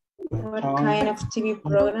 What kind of TV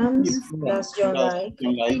programs does John like?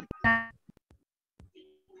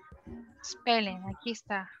 Spelling, aquí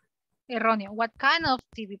está. Erróneo. What kind of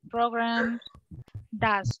TV programs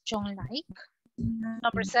does John like?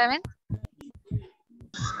 Number 7.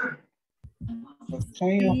 What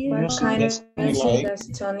kind of music does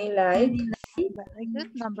Tony like? Very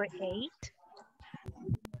good. Number 8.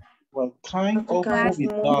 What kind of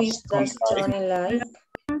movies does Tony like?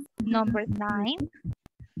 Number 9.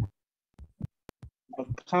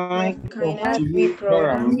 What kind of TV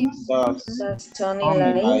programs does Tony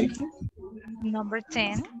like? Number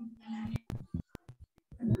 10.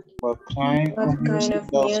 What kind of music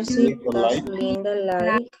does Linda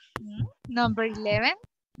like? Number 11.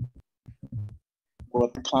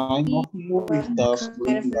 What kind of movies does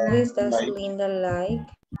Linda like?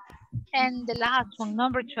 And the last one,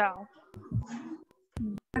 number 12.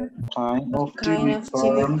 What kind of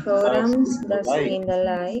TV programs does Linda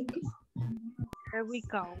like? There we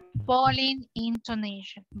go. Falling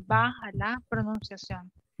intonation. Baja la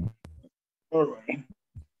pronunciación.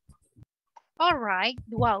 All right.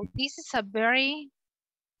 Wow, this is a very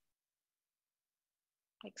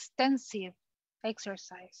extensive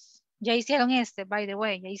exercise. Ya hicieron este, by the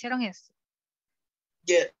way. Ya hicieron este.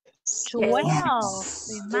 Yes. 12.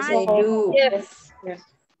 Yes, I do. Yes.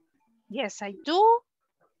 Yes, I do.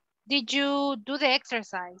 Did you do the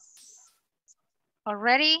exercise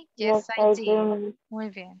already? Yes, I did. Muy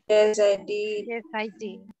bien. Yes, I did. Yes, I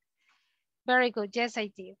did. Very good. Yes,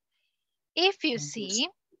 I did. If you see,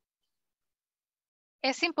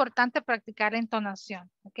 es importante practicar entonación.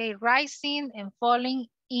 Okay, rising and falling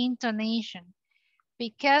intonation.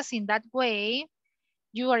 Because in that way,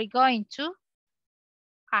 you are going to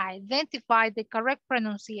identify the correct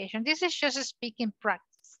pronunciation. This is just a speaking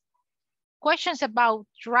practice. Questions about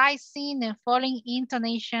rising and falling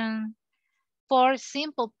intonation for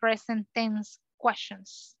simple present tense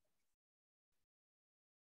questions.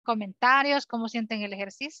 Comentarios, ¿cómo sienten el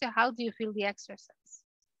ejercicio? How do you feel the exercise?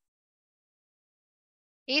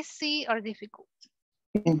 Easy or difficult?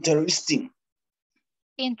 Interesting.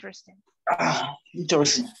 Interesting.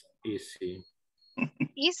 Interesting. Easy.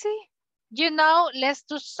 Easy? You know, let's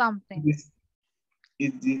do something.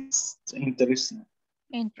 It is interesting.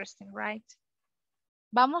 Interesting, right?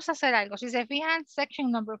 Vamos a hacer algo. Si se fijan,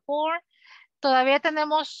 section number 4, todavía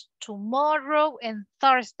tenemos tomorrow and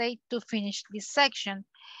Thursday to finish this section.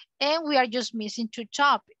 And we are just missing 2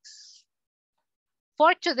 topics.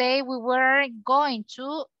 For today, we were going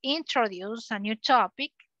to introduce a new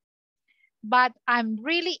topic, but I'm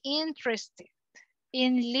really interested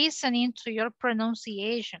in listening to your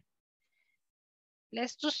pronunciation.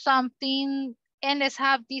 Let's do something and let's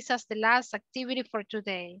have this as the last activity for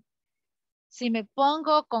today. Si me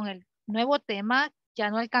pongo con el nuevo tema, ya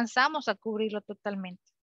no alcanzamos a cubrirlo totalmente.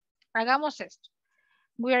 Hagamos esto.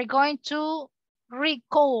 We are going to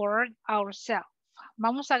record ourselves.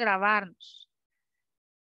 Vamos a grabarnos.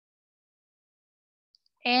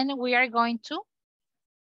 And we are going to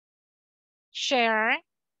share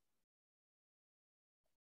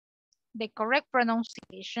the correct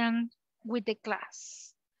pronunciation with the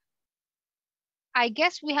class. I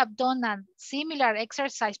guess we have done a similar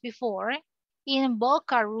exercise before in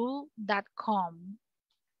bocaroo.com.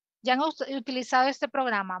 Ya han utilizado este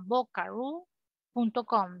programa,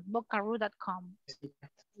 bocaroo.com, bocaroo.com.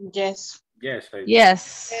 Yes. Yes.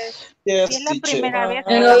 Yes. Yes, Si es la teacher. primera vez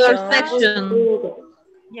que Another lo section.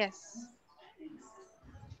 Yes.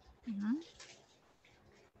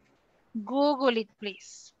 Google it,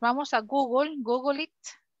 please. Vamos a Google it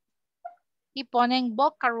y ponen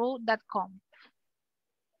bocaroo.com.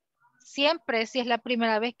 Siempre, si es la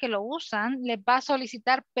primera vez que lo usan, les va a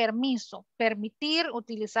solicitar permiso, permitir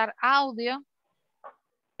utilizar audio.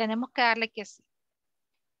 Tenemos que darle que sí.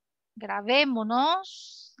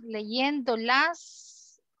 Grabémonos leyendo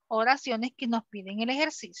las oraciones que nos piden el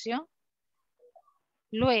ejercicio.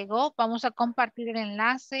 Luego vamos a compartir el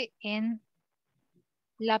enlace en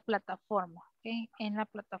la plataforma. ¿Okay? En la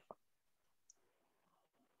plataforma.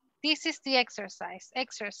 This is the exercise.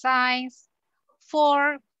 Exercise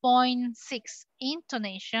 4.6.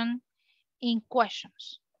 Intonation in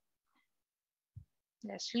questions.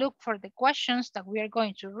 Let's look for the questions that we are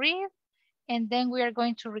going to read, and then we are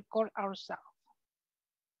going to record ourselves.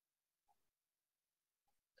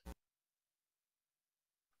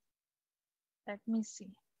 Let me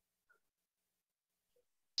see.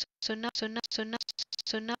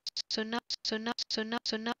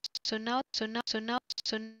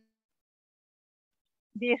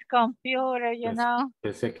 This computer, you know.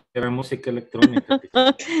 Pensé que era música electrónica.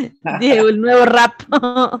 Diego, el nuevo rap.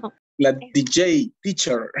 La DJ,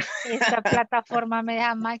 teacher. Esta plataforma me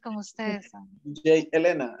deja mal con ustedes. DJ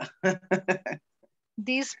Elena.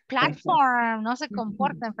 This platform no se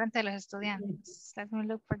comporta en frente de los estudiantes. Let me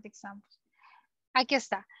look for the examples. Aquí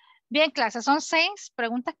está. Bien, clase, son 6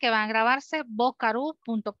 preguntas que van a grabarse.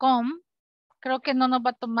 bocaroo.com. Creo que no nos va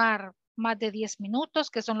a tomar más de 10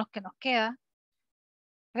 minutos, que son los que nos quedan.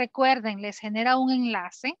 Recuerden, les genera un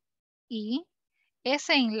enlace y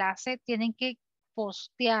ese enlace tienen que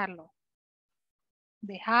postearlo.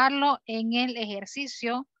 Dejarlo en el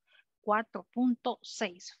ejercicio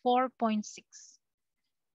 4.6, 4.6.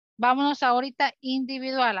 Vámonos ahorita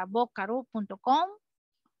individual a bocaroo.com.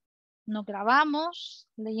 Nos grabamos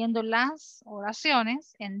leyendo las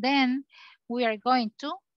oraciones and then we are going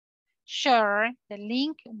to share the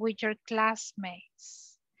link with your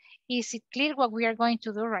classmates. Is it clear what we are going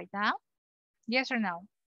to do right now? Yes or no?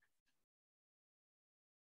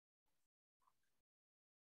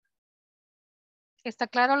 ¿Está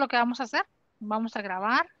claro lo que vamos a hacer? Vamos a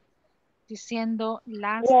grabar diciendo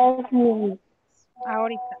las...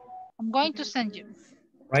 Ahorita. I'm going to send you.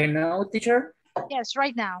 Right now, teacher? Yes,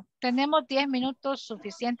 right now. Tenemos 10 minutos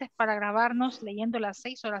suficientes para grabarnos leyendo las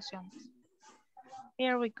 6 oraciones.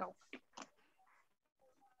 Here we go.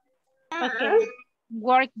 Okay.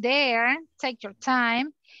 Work there, take your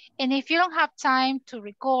time. And if you don't have time to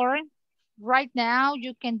record right now,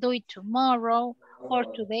 you can do it tomorrow or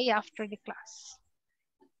today after the class.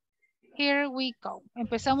 Here we go.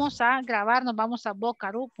 Empezamos a grabar, nos vamos a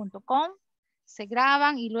bocaroo.com. Se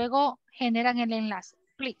graban y luego generan el enlace.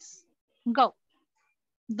 Please, go.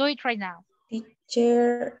 Do it right now.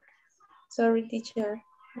 Teacher. Sorry, teacher.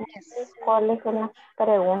 Yes. ¿Cuál es la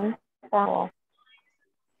pregunta?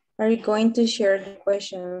 Are you going to share the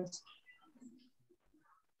questions?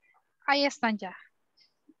 Ahí están ya.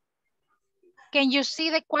 Can you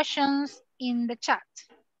see the questions in the chat?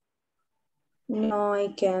 No, I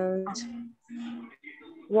can't.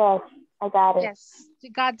 Yes, I got it. Yes,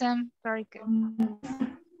 you got them. Very good.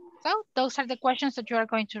 So those are the questions that you are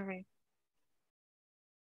going to read.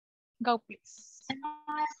 Go, please.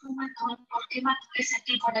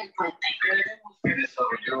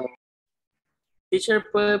 Teacher,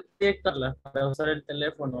 ¿puede proyectarla para usar el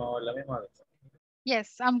teléfono a la misma vez?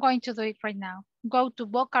 Yes, I'm going to do it right now. Go to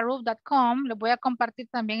bocaroop.com. Les voy a compartir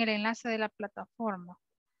también el enlace de la plataforma.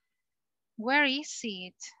 Where is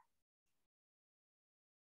it?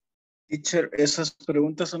 Teacher, esas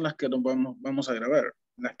preguntas son las que nos vamos a grabar,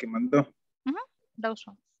 las que mandó. Those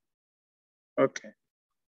ones. Okay.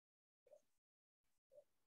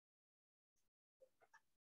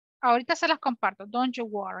 Ahorita se las comparto. Don't you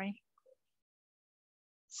worry.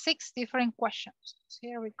 6 different questions.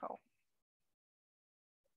 Here we go.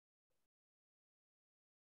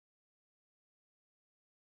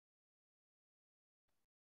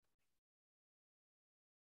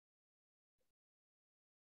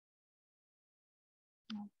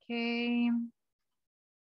 Okay.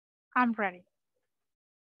 I'm ready.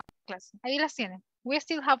 Ahí las tienen. We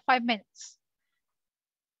still have 5 minutes.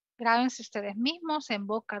 Grábense ustedes mismos en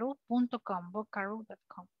bocaroop.com,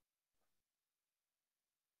 bocaroop.com.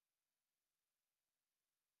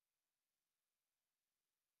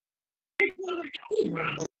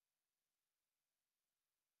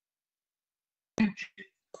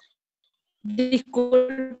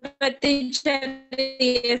 Disculpe, teacher,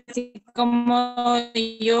 y así como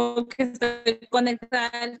yo que estoy conectada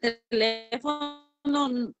al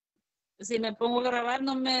teléfono, si me pongo a grabar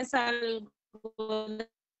no me salgo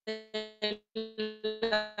de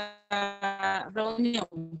la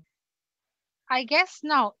reunión. I guess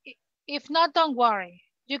no. If not, don't worry.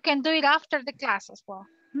 You can do it after the class as well.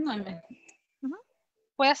 No me...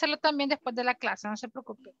 Puede hacerlo también después de la clase, no se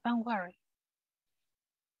preocupe. Don't worry.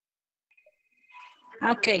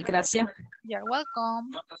 Ok, gracias. You're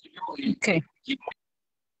welcome. Okay.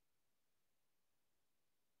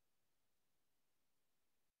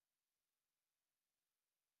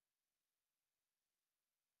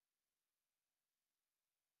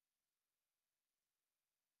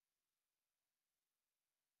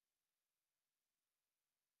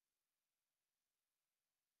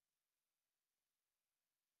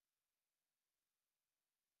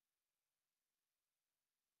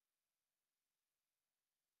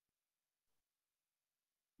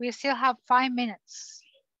 We still have 5 minutes.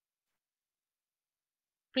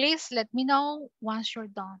 Please let me know once you're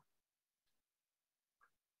done.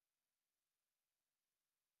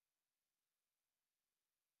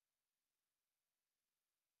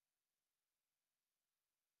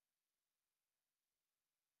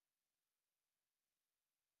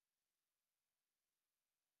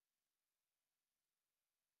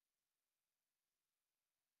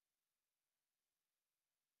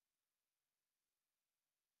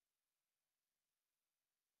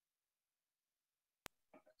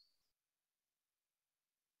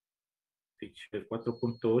 Teacher,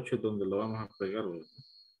 4.8 es donde lo vamos a pegar, ¿verdad?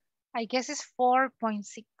 I guess it's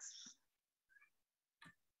 4.6.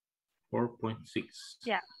 4.6.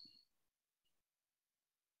 Yeah.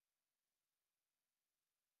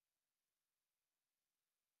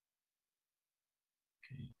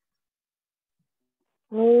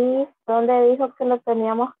 Miss, ¿dónde dijo que lo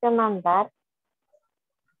teníamos que mandar?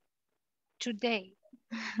 Today.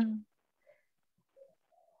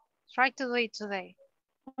 Try to do it today.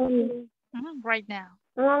 Right now.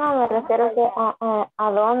 No, me refiero que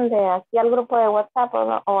a dónde, aquí al grupo de WhatsApp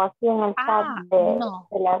o aquí en el chat de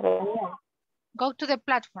la reunión. Go to the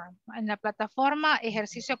platform. En la plataforma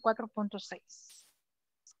ejercicio 4.6.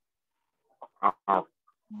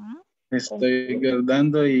 Me estoy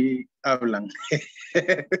guardando y hablan.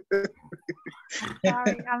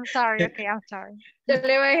 I'm sorry. Okay, I'm sorry. Yo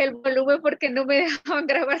le bajé el volumen porque no me dejaban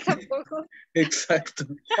grabar tampoco. Exacto.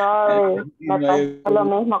 Sorry, me pasó lo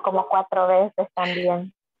mismo como 4 veces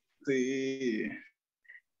también. Sí.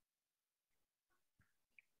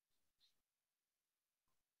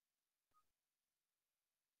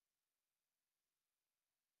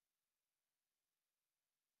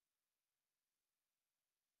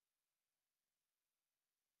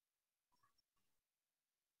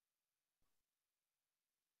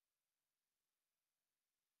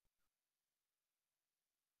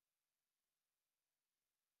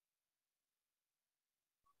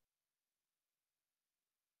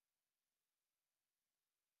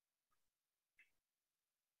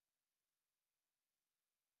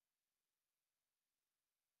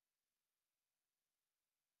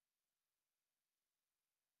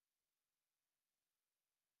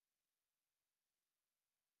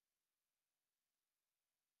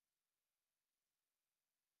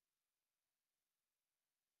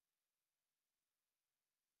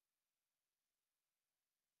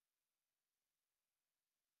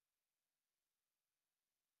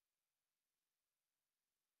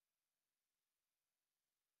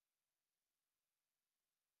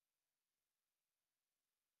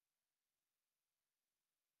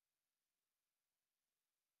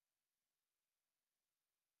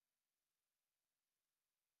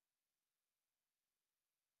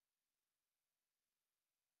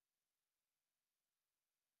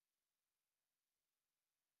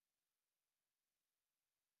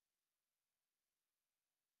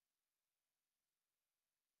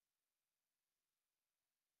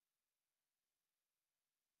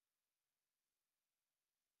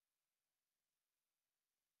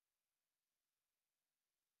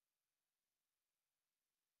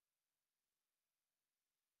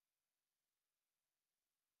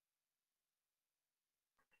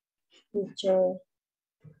 teacher.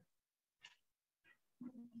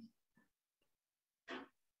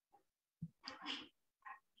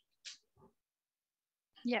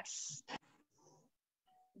 Yes.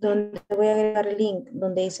 Donde voy a agregar el link,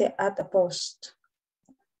 donde dice add a post.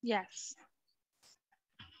 Yes.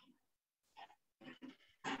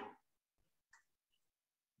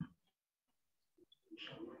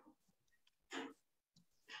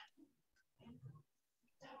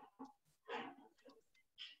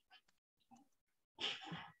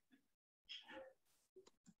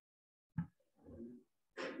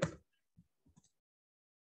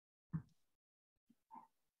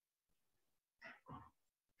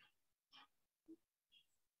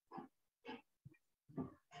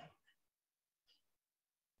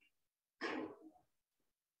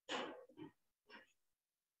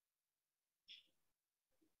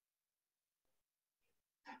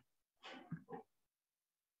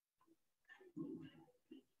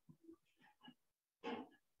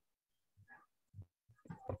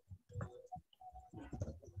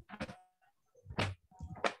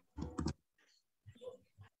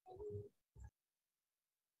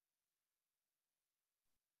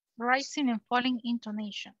 Rising and falling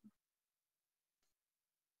intonation.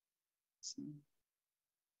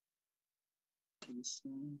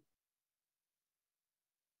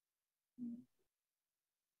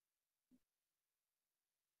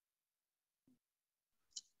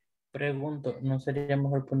 Pregunto, ¿no sería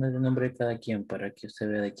mejor poner el nombre de cada quien para que usted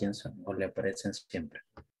vea de quién son o le aparecen siempre?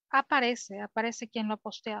 Aparece quien lo ha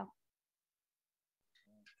posteado.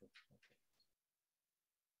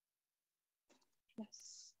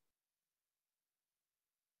 Yes.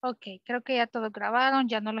 Ok, creo que ya todos grabaron,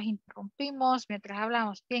 ya no los interrumpimos mientras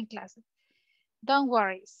hablamos. Bien, clase. Don't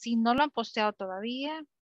worry, si no lo han posteado todavía,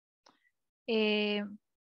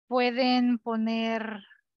 pueden poner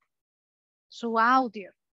su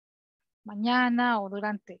audio mañana o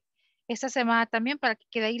durante esta semana también para que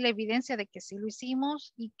quede ahí la evidencia de que sí lo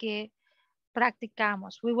hicimos y que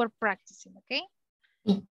practicamos. We were practicing, ¿ok?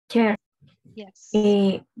 Teacher, Yes.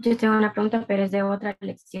 yo tengo una pregunta, pero es de otra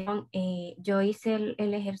lección. Yo hice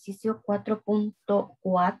el ejercicio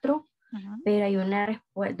 4.4, pero hay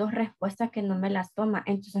dos respuestas que no me las toma.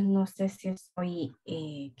 Entonces no sé si estoy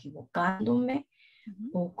equivocándome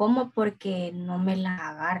o cómo, porque no me las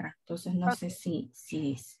agarra. Entonces no sé si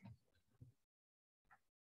dice.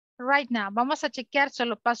 Right now, vamos a chequear,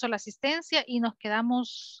 solo paso la asistencia y nos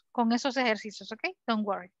quedamos con esos ejercicios, ¿ok? Don't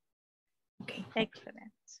worry. Okay.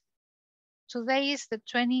 Excellent. Today is the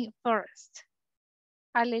 21st.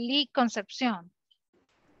 Aleli Concepción.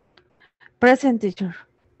 Present, teacher.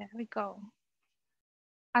 There we go.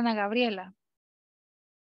 Ana Gabriela.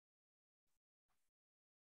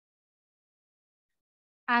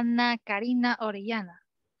 Ana Karina Orellana.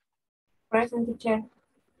 Present, teacher.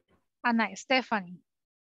 Ana Stephanie.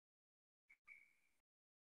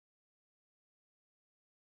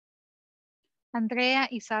 Andrea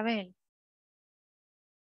Isabel.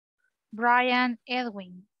 Brian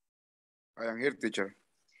Edwin. I am here, teacher.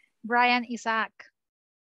 Brian Isaac.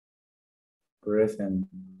 Present.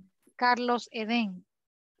 Carlos Eden.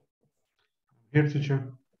 Here,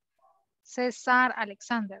 teacher. César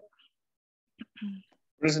Alexander.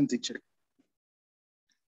 Present, teacher.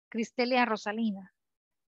 Cristelia Rosalina.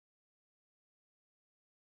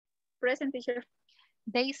 Present, teacher.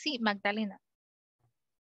 Daisy Magdalena.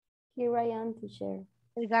 Here I am, teacher.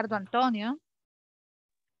 Edgardo Antonio.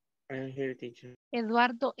 I am here, teacher.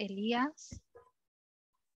 Eduardo Elías.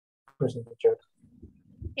 Present, teacher.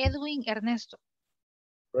 Edwin Ernesto.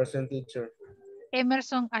 Present, teacher.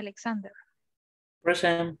 Emerson Alexander.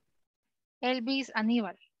 Present. Elvis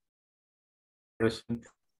Aníbal. Present.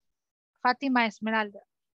 Fátima Esmeralda.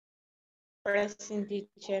 Present,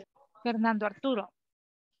 teacher. Fernando Arturo.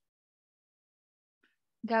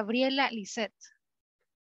 Gabriela Lisette.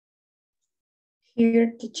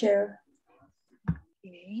 Here, teacher.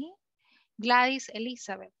 Okay. Gladys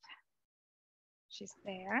Elizabeth. She's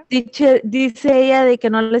there. Teacher, dice ella de que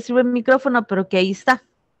no le sirve el micrófono, pero que ahí está.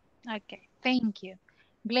 Okay, thank you.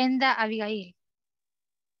 Glenda Abigail.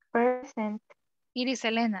 Present. Iris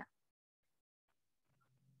Elena.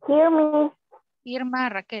 Here, me. Irma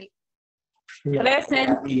Raquel.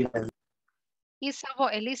 Present. Isabo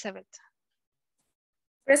Elizabeth.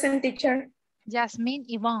 Present, teacher. Yasmín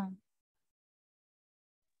Ivonne.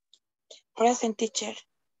 Present, teacher.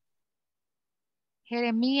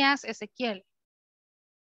 Jeremías Ezequiel.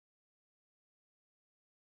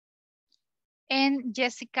 En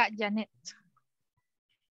Jessica Janet.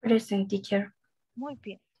 Present, teacher. Muy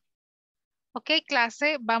bien. Ok,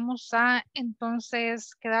 clase, vamos a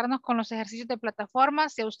entonces quedarnos con los ejercicios de plataforma.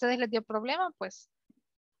 Si a ustedes les dio problema, pues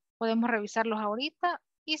podemos revisarlos ahorita.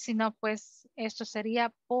 Y si no, pues esto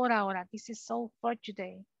sería por ahora. This is all for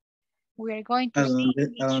today. We are going to see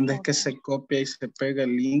 ¿A dónde es each que other. se copia y se pega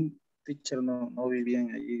el link? Teacher, no vi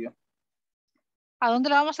bien allí yo. ¿A dónde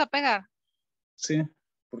lo vamos a pegar? Sí,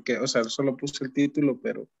 porque, o sea, solo puse el título,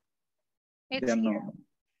 pero It's ya here. no.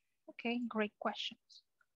 Okay, great questions.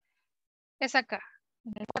 Es acá,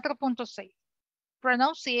 en el 4.6.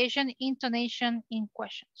 Pronunciation, intonation in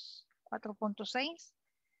questions. 4.6.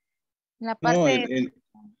 En la No, parte...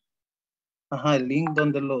 ajá, el link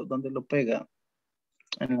donde lo pega.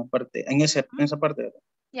 En la parte, en esa parte, ¿verdad?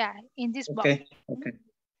 Yeah, in this box. Okay.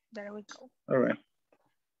 There we go. All right.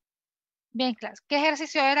 Bien, clase. ¿Qué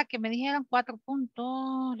ejercicio era que me dijeron? 4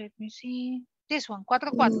 puntos. Let me see. This one,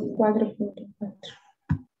 4.4.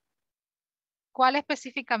 4.4. ¿Cuál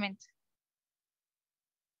específicamente?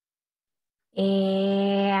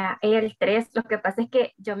 El 3, lo que pasa es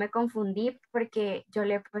que yo me confundí porque yo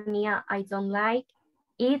le ponía I don't like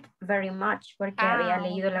it very much porque había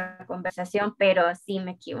leído la conversación, pero sí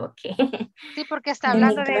me equivoqué. Sí, porque está En mi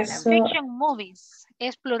hablando de caso- fiction movies.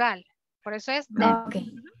 Es plural. Por eso es de. Ok.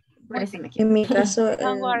 Por eso me equivoqué. En mi caso,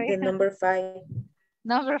 Don't worry. the number 5.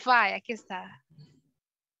 Number 5, aquí está.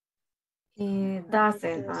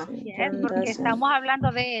 Doesn't. Yes, porque estamos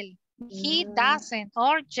hablando de él. He doesn't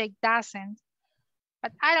or Jake doesn't.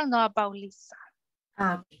 But I don't know about Lisa.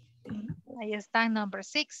 Ahí está, number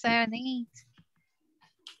 6, 7, 8.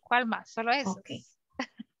 ¿Cuál más? Solo eso. Ok.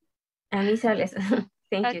 A mí solo eso.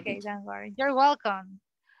 Thank you. Okay, don't worry. You're welcome.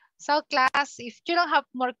 So class, if you don't have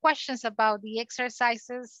more questions about the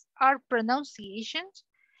exercises or pronunciations,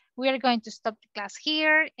 we are going to stop the class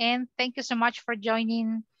here. And thank you so much for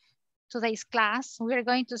joining today's class. We are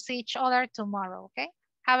going to see each other tomorrow, okay?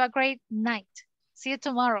 Have a great night. See you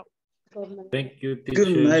tomorrow. Thank you, teacher.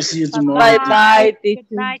 Good night. See you Bye-bye. tomorrow. Bye,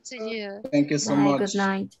 Good night to you. Thank you so Bye, much. good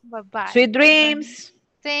night. Bye-bye. Sweet dreams.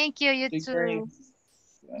 Thank you, you Sweet too. dreams.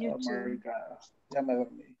 You Oh my too. God. Ya me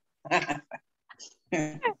dormí.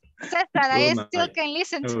 Cesar, I Good still night, can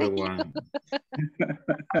listen to everyone. you.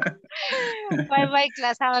 Bye-bye,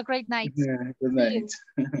 class. Have a great night. Good See you. night.